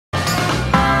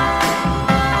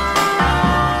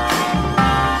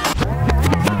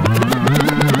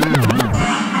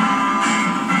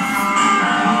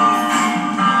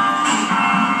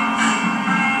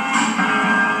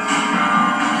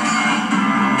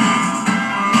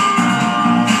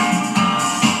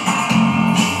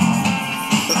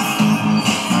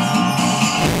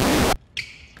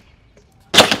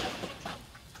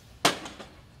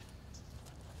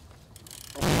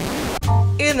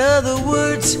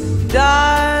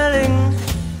Darling,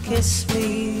 kiss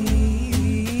me.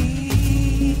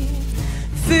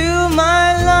 Fill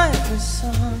my life with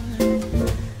song.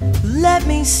 Let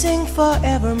me sing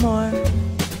forevermore.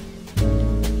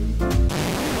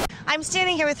 I'm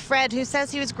standing here with Fred, who says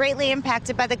he was greatly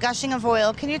impacted by the gushing of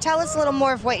oil. Can you tell us a little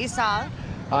more of what you saw?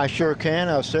 I sure can.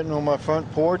 I was sitting on my front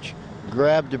porch,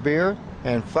 grabbed a beer,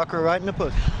 and fuck her right in the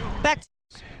pussy. Back.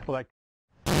 Like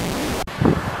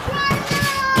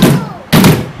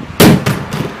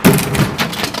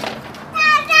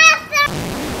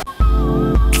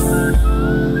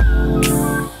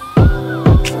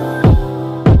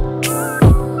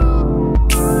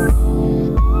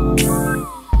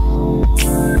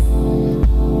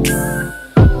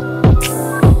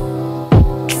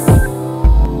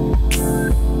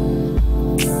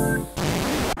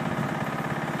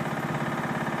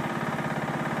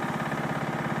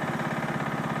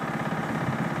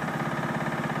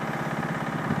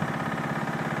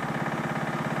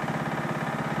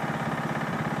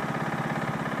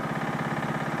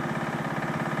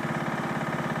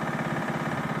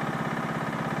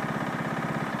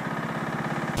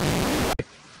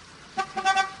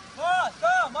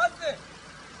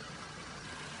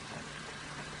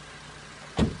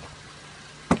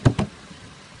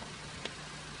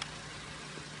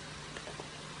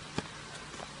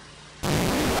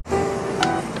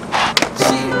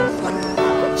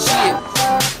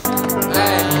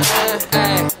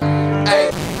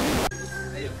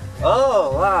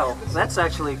Oh, wow, that's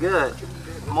actually good.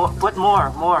 Put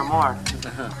more.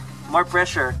 More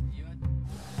pressure.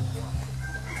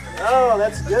 Oh,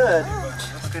 that's good.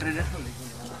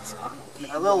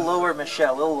 A little lower,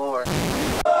 Michelle, a little lower.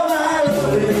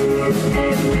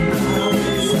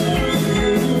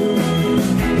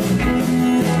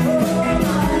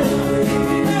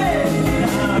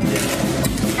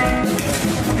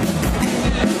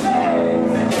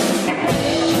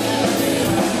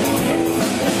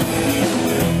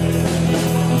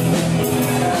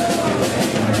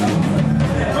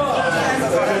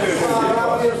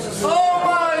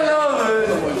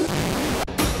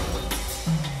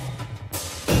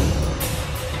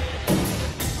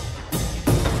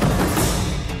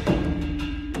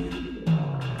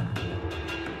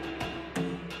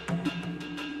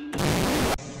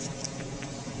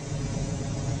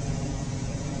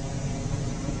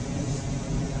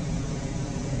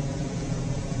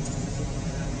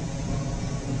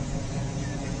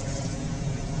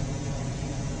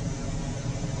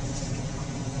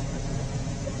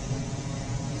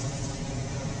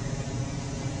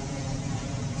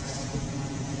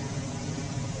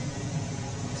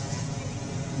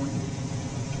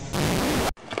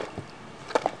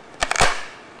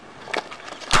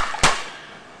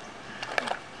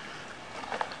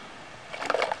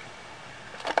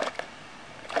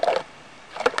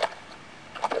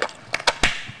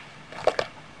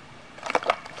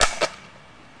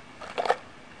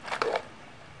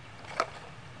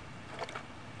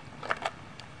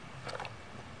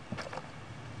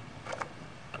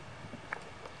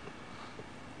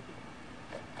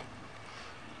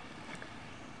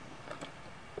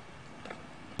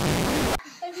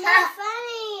 It's not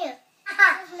funny.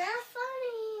 It's not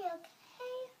funny,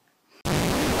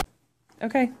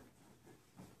 okay? Okay.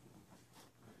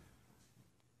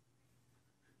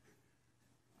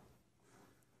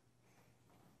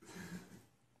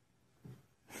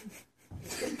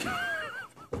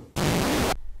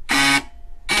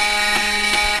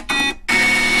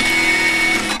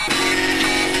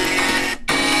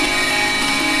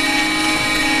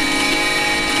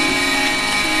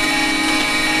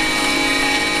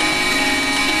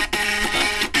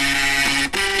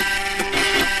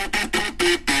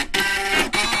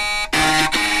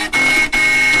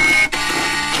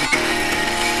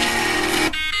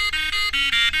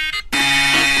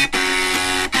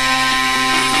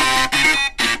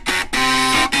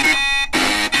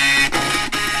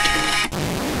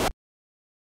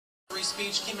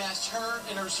 Speech, Kim asked her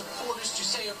and her supporters to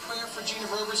say a prayer for Gina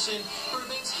Roberson, who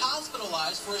remains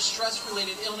hospitalized for a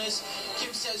stress-related illness.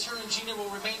 Kim says her and Gina will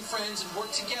remain friends and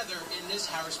work together in this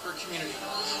Harrisburg community.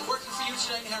 Working for you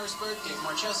tonight in Harrisburg, Dave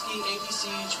Marcheski, ABC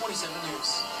 27 News.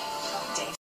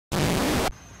 Dave.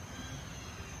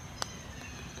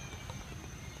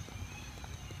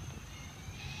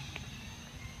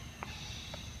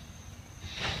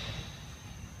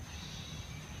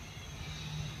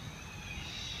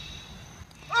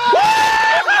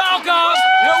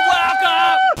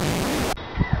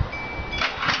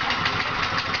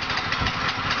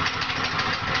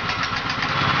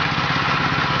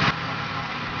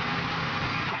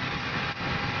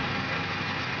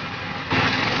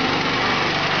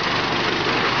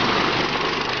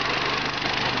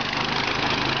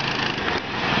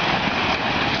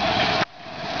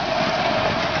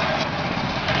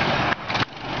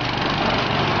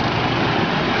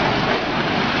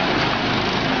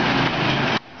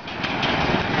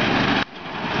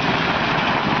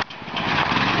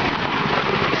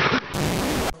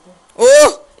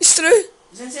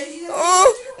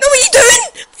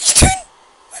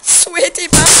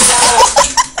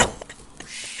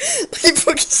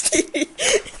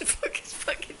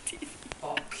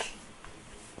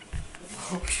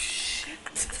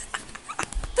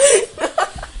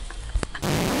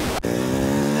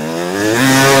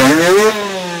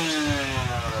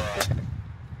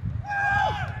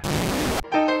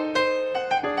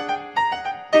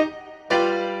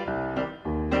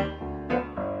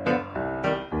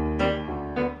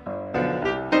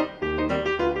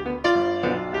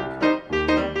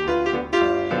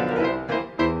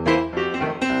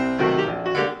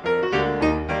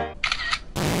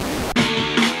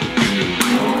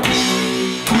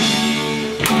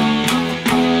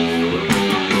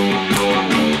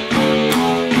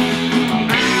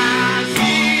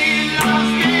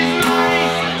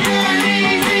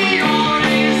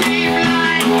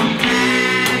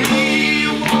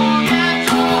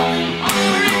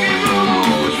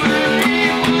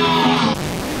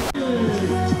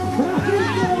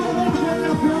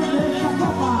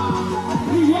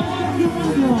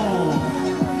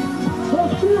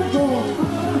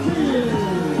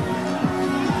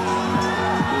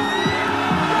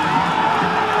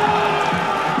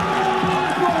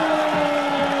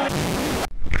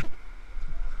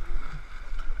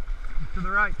 to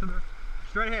the right,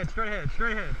 straight ahead, straight ahead,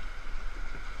 straight ahead.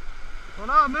 Hold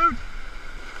on, Mooch.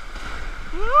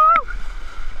 Woo!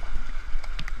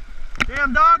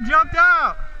 Damn dog jumped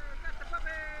out.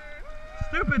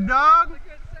 Stupid dog.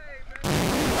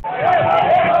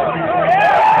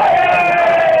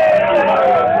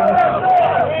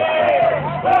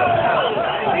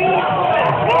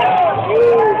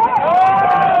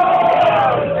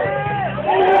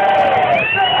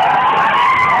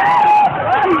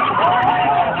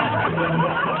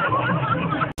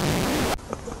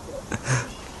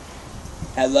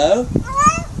 Hello?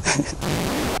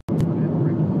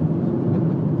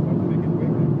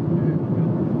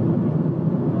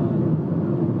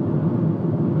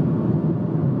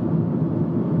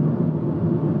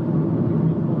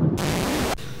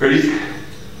 Ready?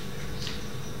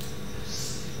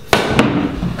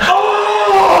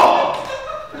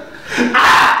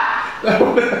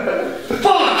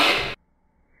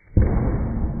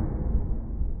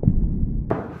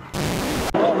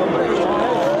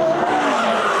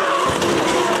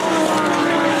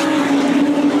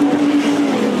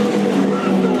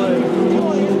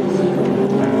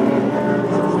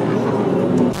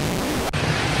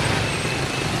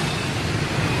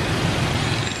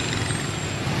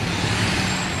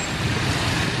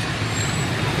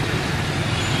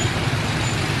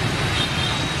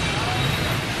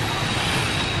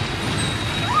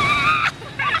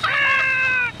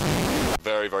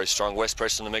 Very strong. West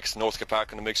Preston in the mix, Northcote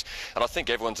Park in the mix, and I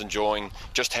think everyone's enjoying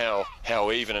just how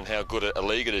even and how good a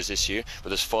league it is this year,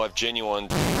 with there's 5 genuine.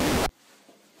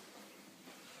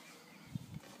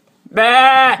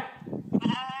 Bah!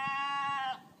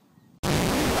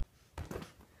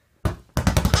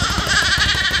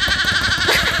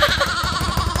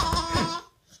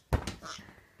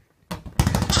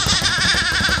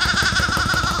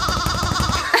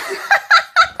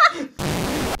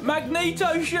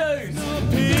 Magneto shoes!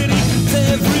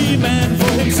 Every man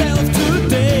for himself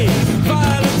today.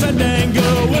 Violence and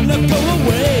anger will not go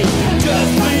away.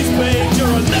 Just please wait,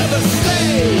 you'll never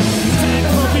stay. Stand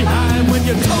from behind when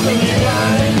you're totally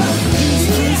blind.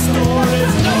 History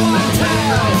stories no one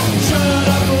tell. Shut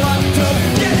up, locked up,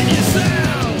 get in your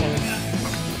cell.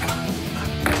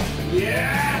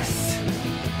 Yes!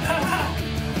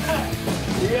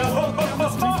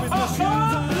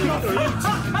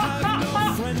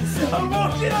 I'm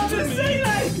walking on the ceiling!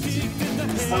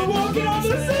 I'm walking on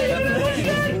the ceiling!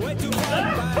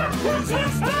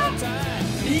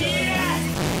 Yes!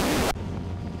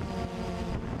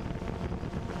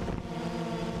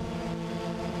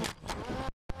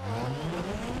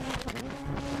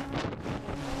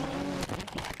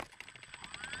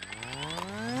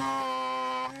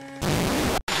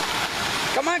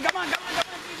 Come on, come on, come on, come on!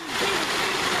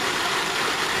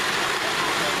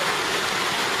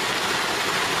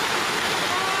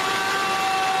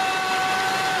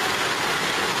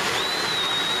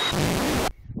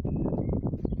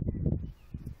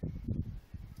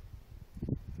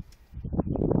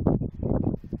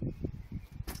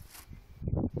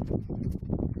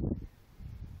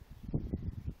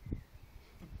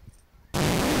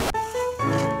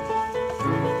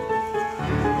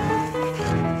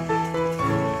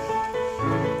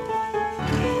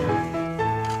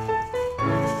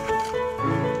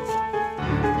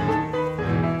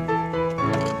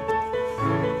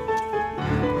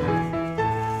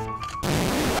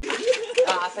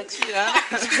 Tá tirando.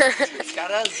 Esse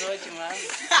cara azul demais.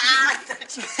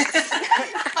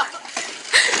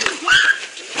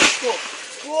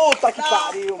 Puta que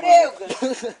pariu,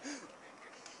 mano.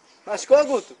 Machucou,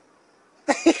 Guto?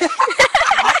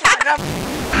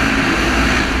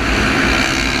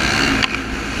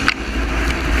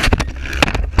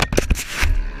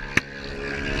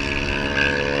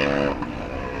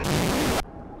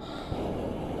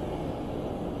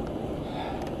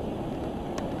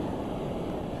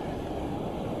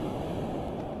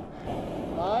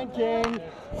 King.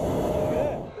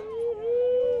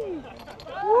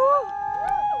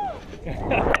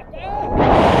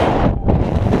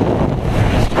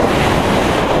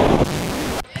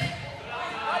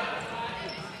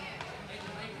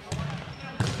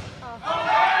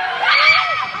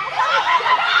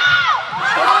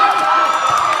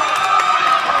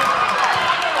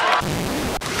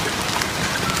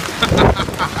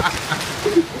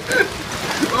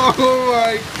 Oh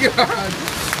my God!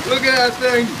 Look at that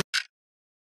thing!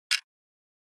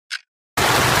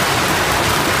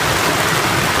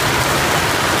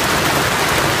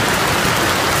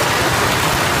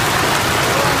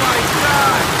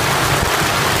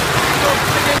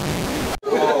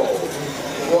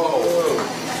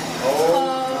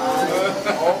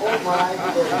 Oh my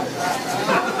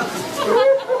goodness.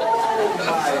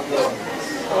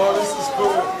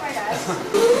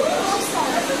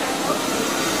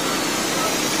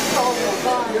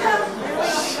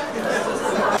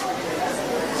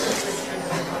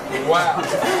 Wow.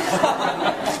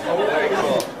 Very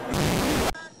cool.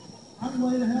 I'm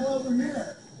way the hell over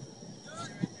here.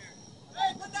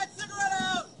 Hey, put that cigarette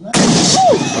out!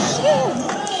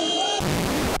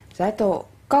 Sä et ole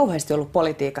kauheasti ollut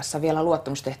politiikassa vielä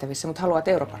luottamustehtävissä, mutta haluat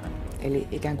Euroopan, eli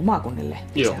ikään kuin maakunnille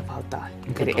lisää valtaa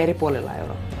eri puolilla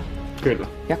Eurooppaa. Kyllä.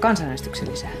 Ja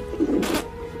kansanäänestyksen lisää.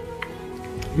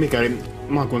 Mikäli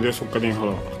maakuntien sukka niin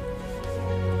haluaa.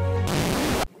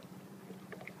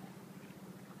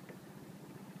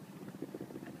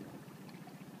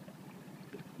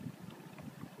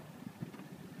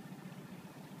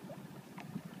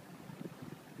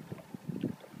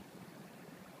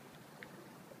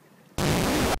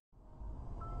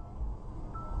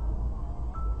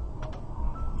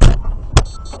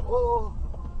 Oh.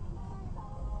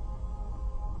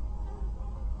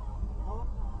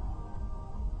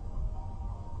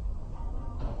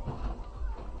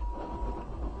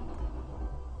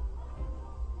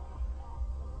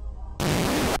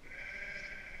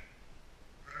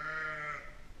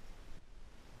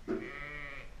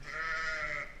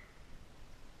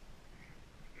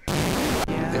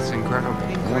 It's incredible.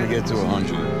 I want to get to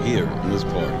 100 here in this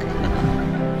park.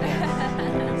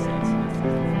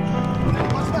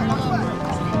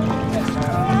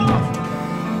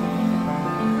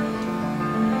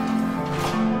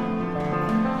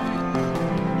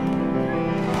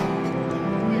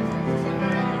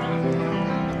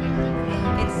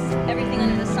 Everything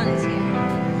under the sun is here.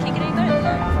 Can't get any better than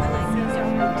that. I like it.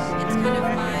 It's kind of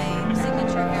my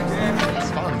signature hairstyle.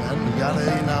 It's fun, man. You gotta,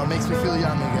 you know, it makes me feel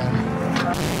young again.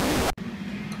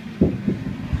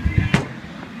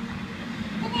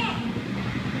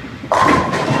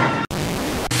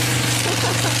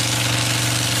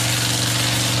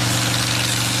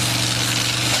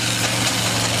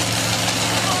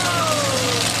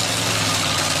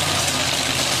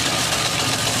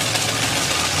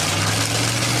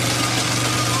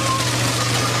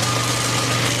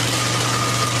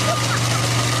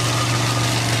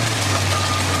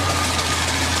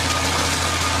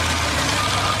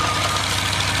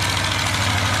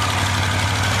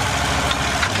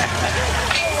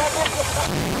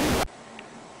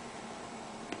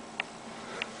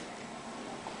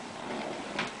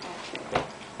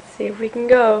 See if we can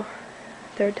go.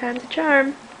 Third time's a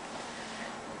charm.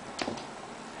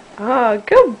 Oh,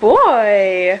 good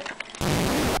boy!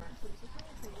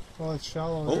 Oh, it's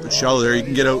shallow. Oh, it's shallow there. You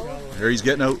can get out. There he's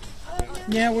getting out.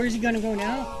 Yeah, where's he gonna go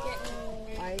now?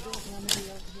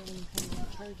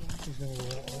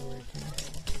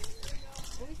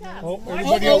 Oh,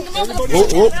 everybody else. Everybody Oh,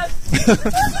 else.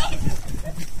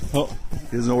 oh. Oh,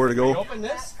 he doesn't know where to go. Open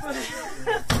this.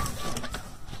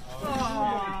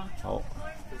 Oh.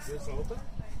 Is this open?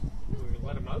 We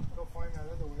let him out? Go find that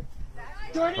other way.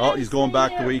 Oh, he's going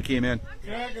back the way he came in.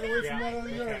 Yeah, get away from that other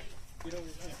guy.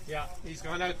 Yeah, he's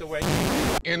gone out the way.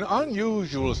 In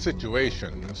unusual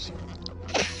situations,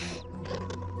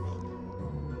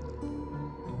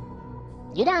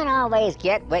 you don't always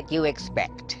get what you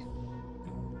expect.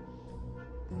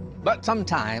 But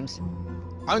sometimes,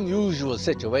 unusual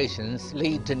situations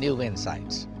lead to new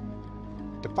insights.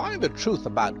 To find the truth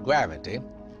about gravity,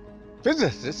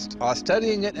 physicists are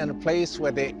studying it in a place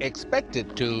where they expect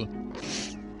it to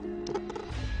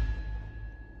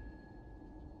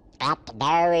act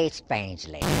very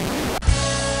strangely.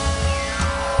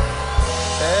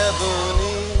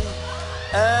 Ebony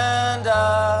and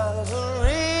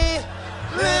ivory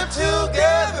live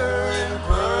together in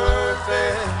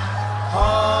perfect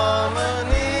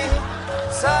harmony,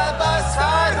 side by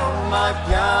side on my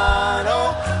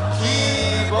piano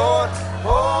keyboard.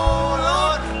 Oh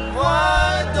Lord,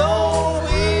 why don't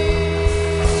we?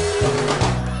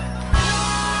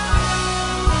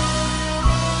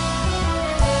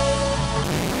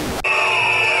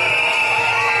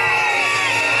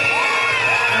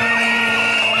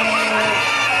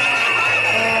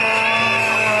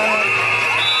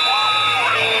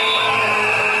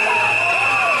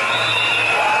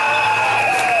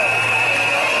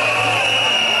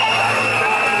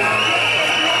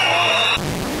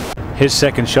 His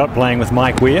second shot playing with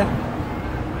Mike Weir.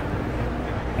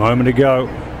 Moment to go.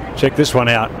 Check this one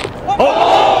out.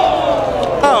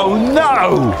 Oh, oh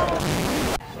no!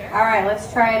 All right,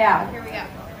 let's try it out. Here we go.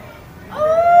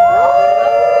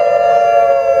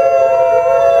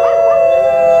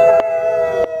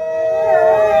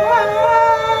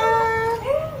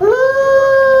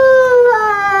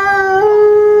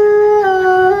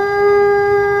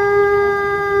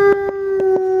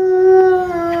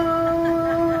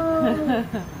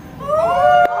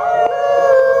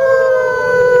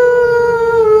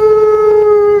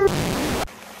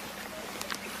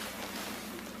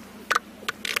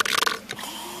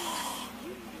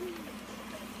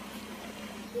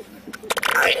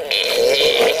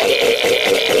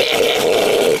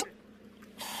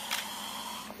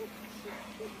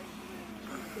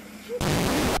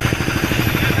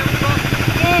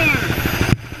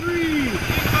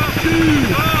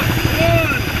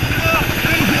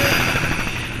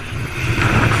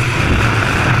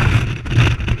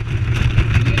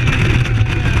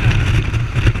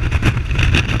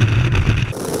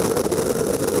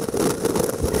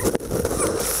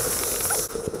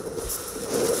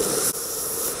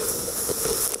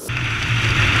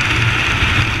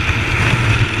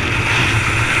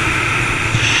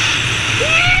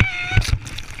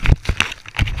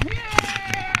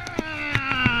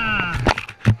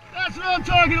 That's what I'm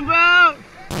talking about!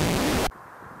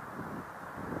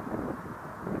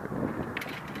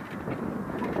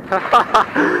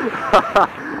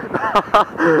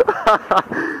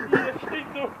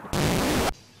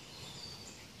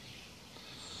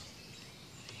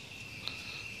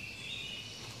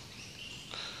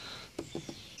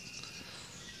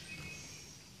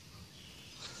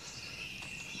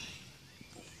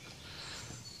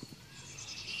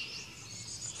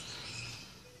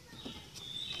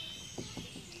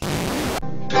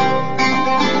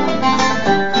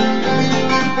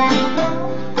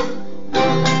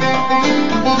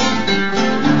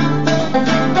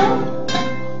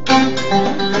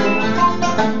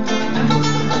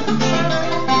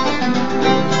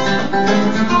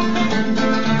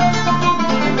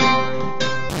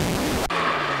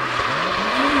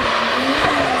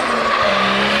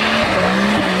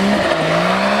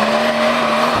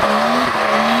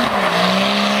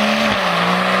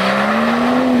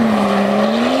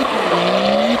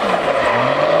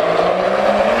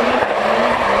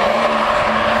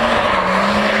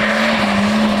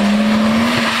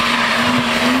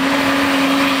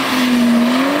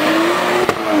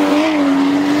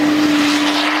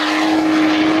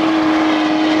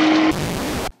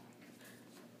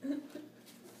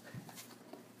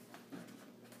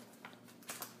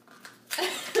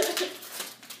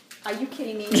 Are you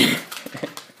kidding me? Are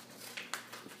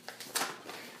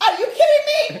you kidding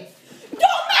me?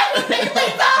 Don't mess with me,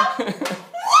 Lisa!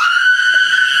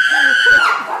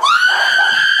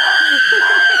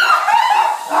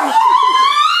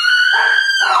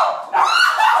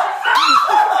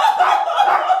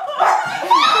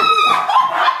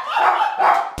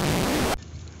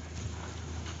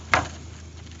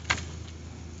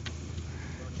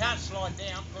 Can't slide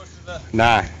down because of the...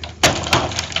 Nah.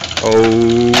 Oh,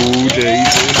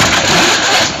 Jesus.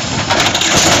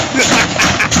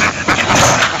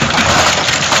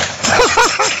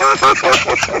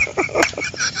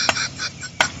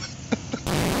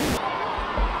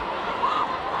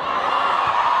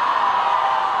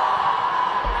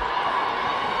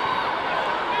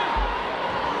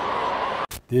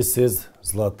 This is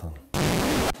Zlatan.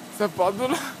 Ça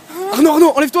pardonne. Arnaud,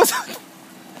 Arnaud, enlève-toi ça.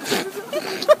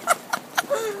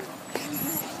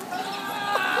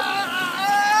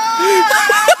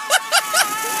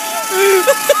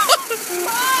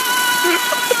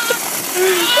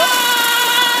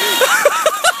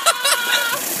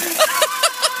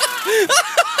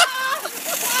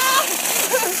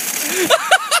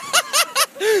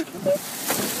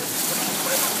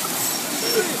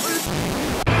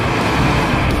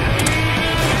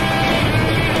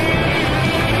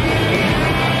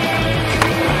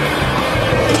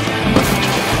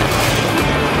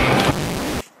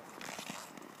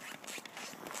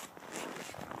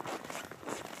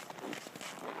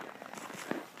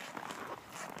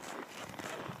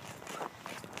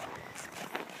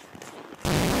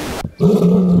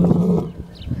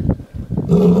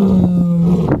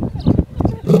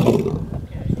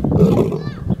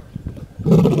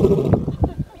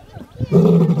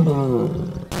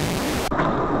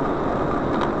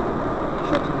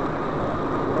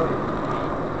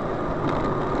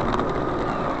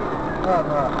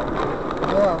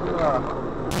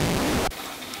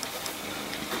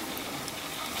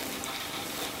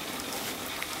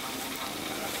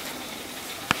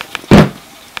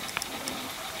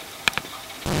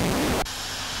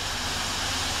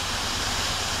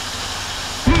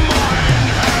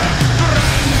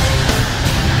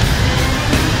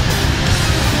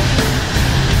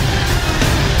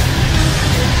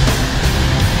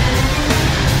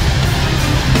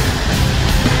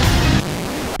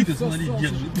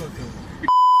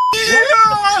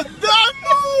 Да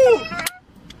ну!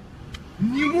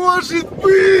 Не может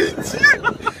быть!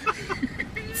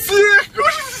 Цех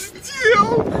уже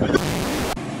сделал!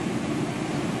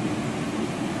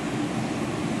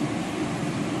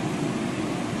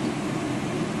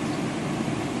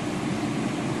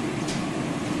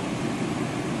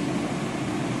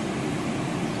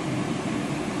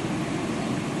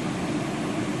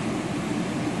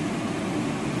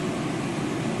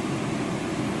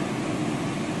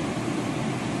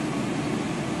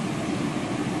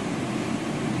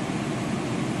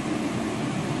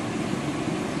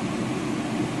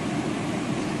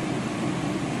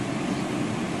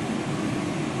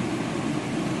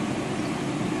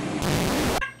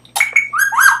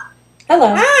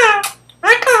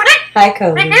 Hi,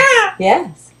 Cody.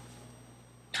 Yes.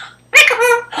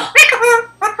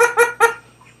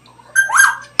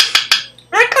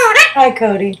 Hi,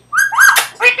 Cody.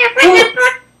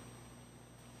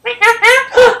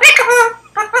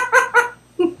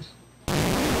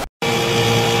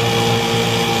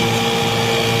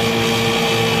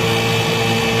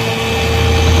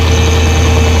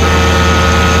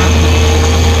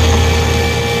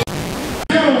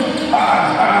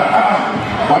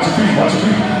 Watch your feet, watch your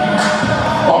feet.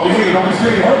 Off your head, don't be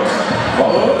scared.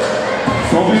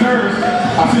 Don't be nervous.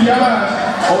 I see your eyes.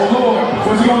 Oh Lord,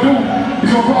 what's he gonna do?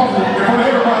 He's gonna cross it in front of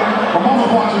everybody. My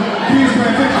mama's watching. Kids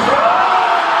paying attention.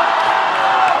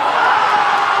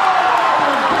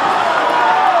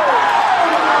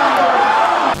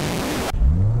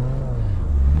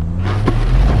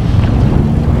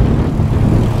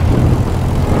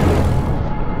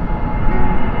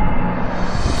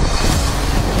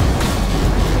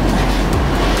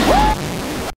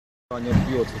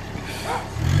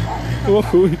 O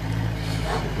chuj.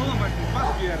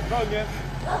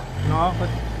 No,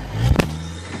 chodź.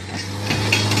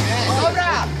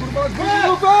 Dobra!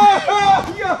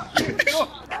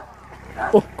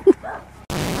 O kur...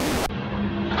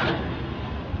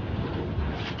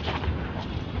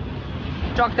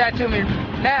 Chuck that to me.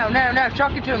 Now,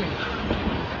 chuck it to me.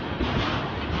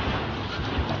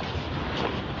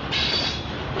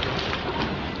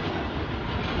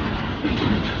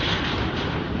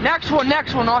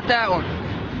 Next one, not that one.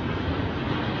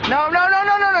 No.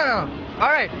 All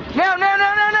right, now.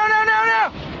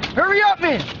 Hurry up,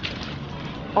 man.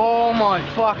 Oh my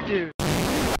fuck, dude.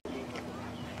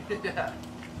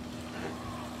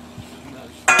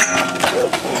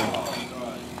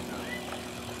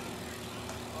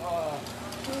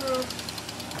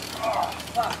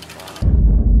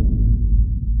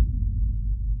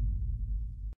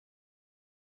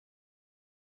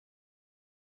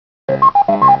 Fuck.